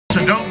So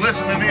don't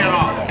listen to me at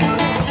all.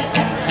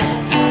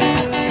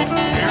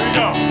 Here we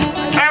go.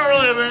 And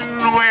we're living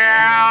way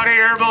out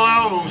here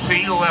below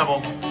sea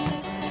level.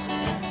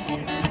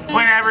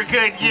 We never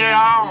could get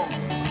on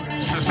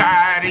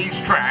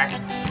society's track.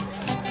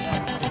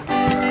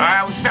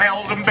 I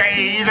seldom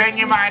bathe, and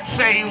you might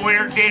say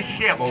we're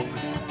disheveled.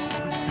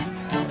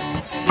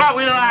 But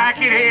we like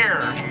it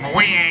here,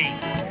 we ain't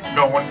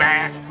going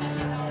back.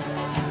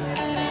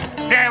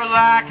 Yeah, we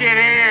like it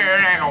here,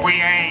 and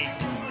we ain't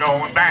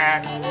going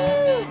back.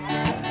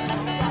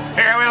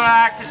 Yeah, we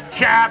like to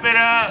chop it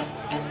up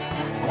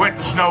with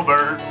the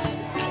snowbirds.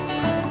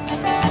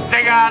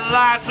 They got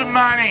lots of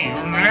money,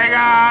 they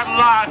got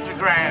lots of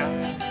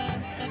grass.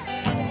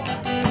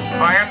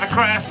 And the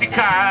crusty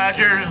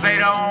codgers, they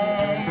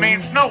don't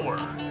mince no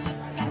word.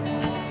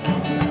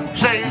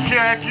 Say,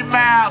 shut your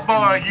mouth,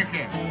 boy, you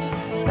can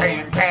pay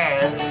in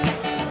cash.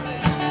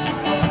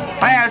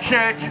 Well,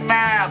 shut your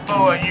mouth,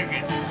 boy, you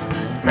can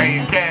pay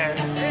in cash.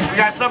 We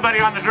got somebody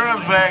on the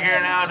drums back here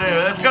now, too.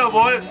 Let's go,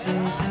 boys.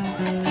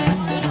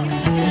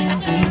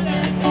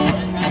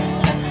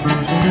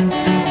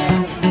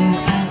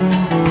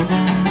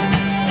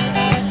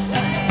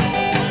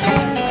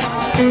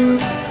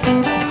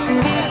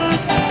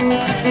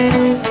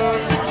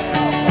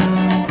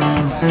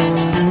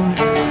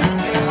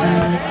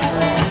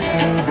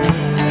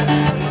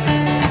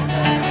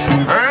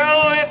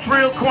 Well, it's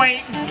real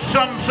quaint.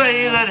 Some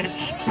say that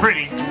it's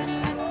pretty.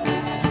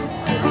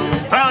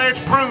 Well,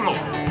 it's brutal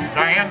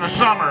in the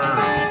summer,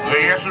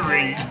 yes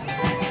sirree.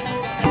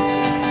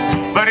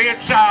 But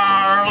it's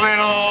our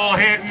little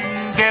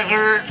hidden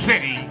desert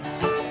city,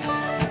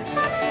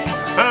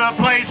 a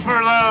place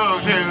for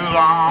those who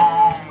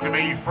long to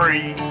be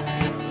free,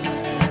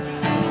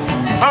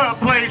 a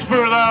place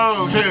for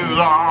those who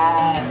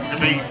long to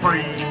be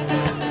free.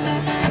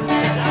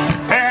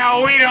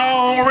 Well, we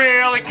don't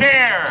really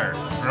care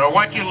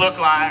what you look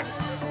like.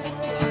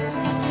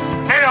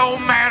 It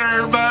don't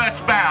matter much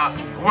about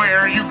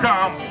where you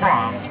come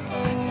from.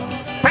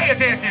 Pay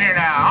attention here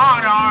now,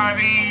 on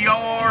RV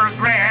or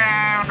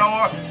Greyhound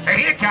or a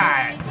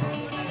hitchhike.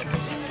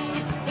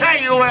 Now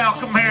you're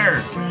welcome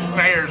here.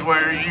 Here's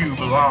where you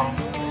belong.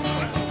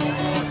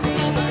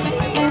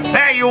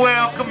 Now you're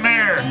welcome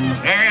here.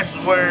 This is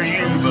where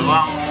you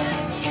belong.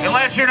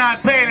 Unless you're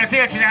not paying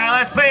attention now,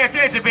 let's pay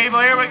attention, people.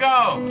 Here we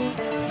go.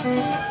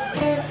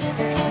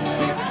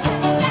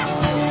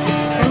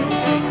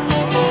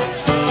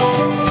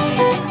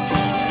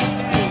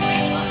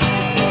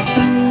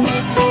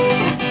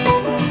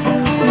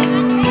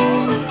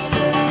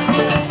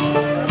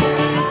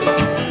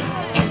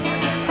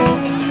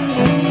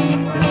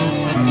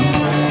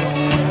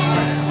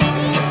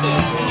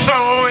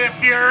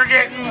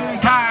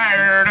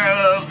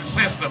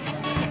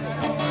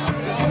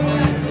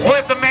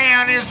 If the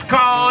man is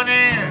calling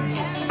in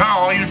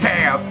all your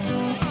tabs,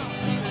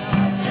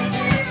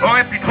 or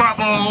if your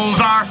troubles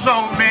are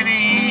so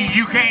many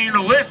you can't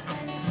list them,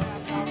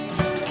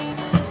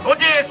 well,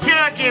 just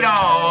chuck it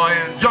all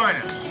and join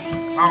us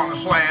on the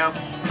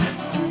slabs.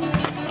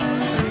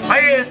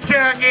 Just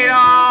chuck it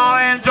all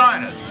and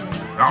join us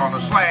on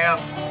the slab.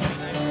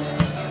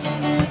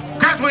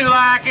 'Cause we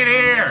like it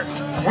here,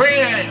 we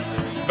ain't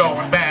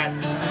going back.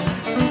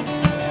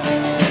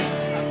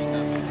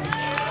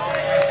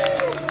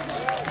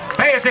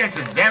 Pay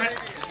attention, damn it.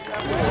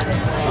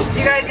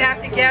 You guys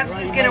have to guess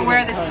who's going to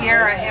wear the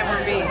tiara, him or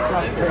me.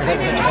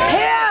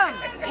 Him!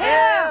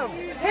 Him!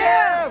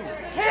 Him!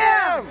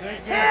 Him!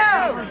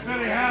 Him!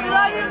 We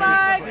love you,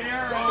 Mike!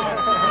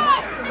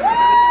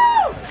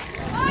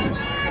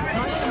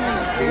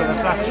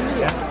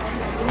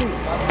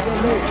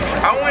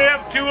 I only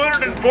have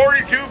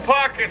 242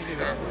 pockets.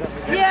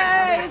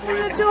 Yay! This is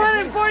the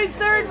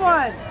 243rd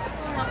one.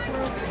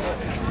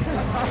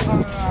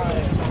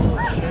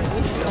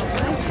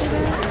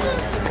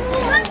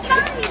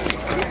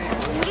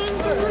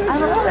 I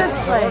love this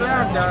place.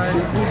 That'll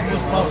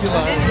be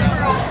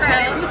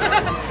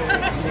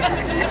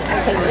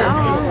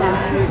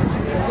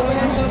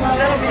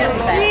in the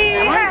back.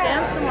 I want to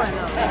stand somewhere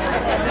though.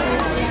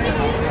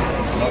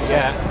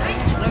 Yeah.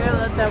 I'm gonna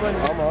let that one.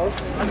 Almost.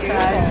 I'm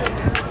sorry.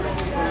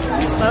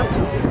 You smoke?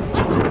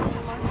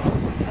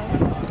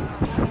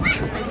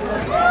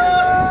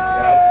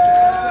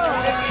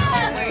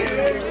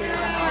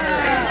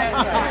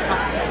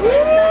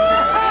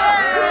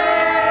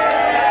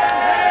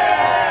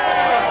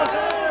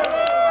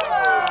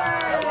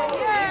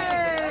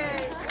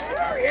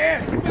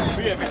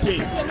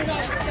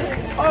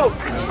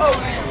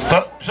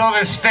 So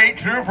this state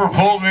trooper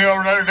pulled me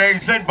over the other day. He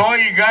said, "Boy,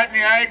 you got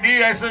any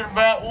ID?" I said,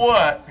 "About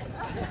what?"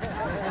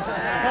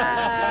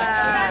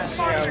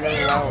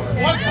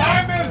 What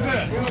time is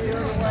it?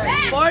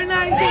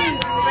 4:19.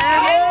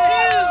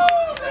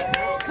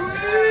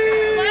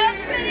 Slab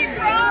City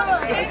Prom,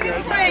 King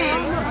and Queen.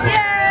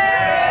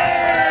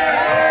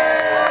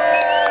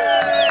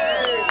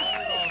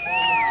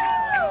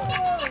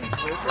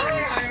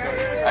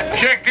 I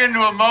checked into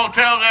a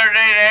motel the other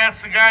day to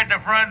ask the guy at the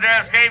front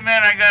desk, "Hey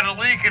man, I got a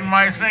leak in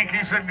my sink."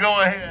 He said,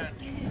 "Go ahead."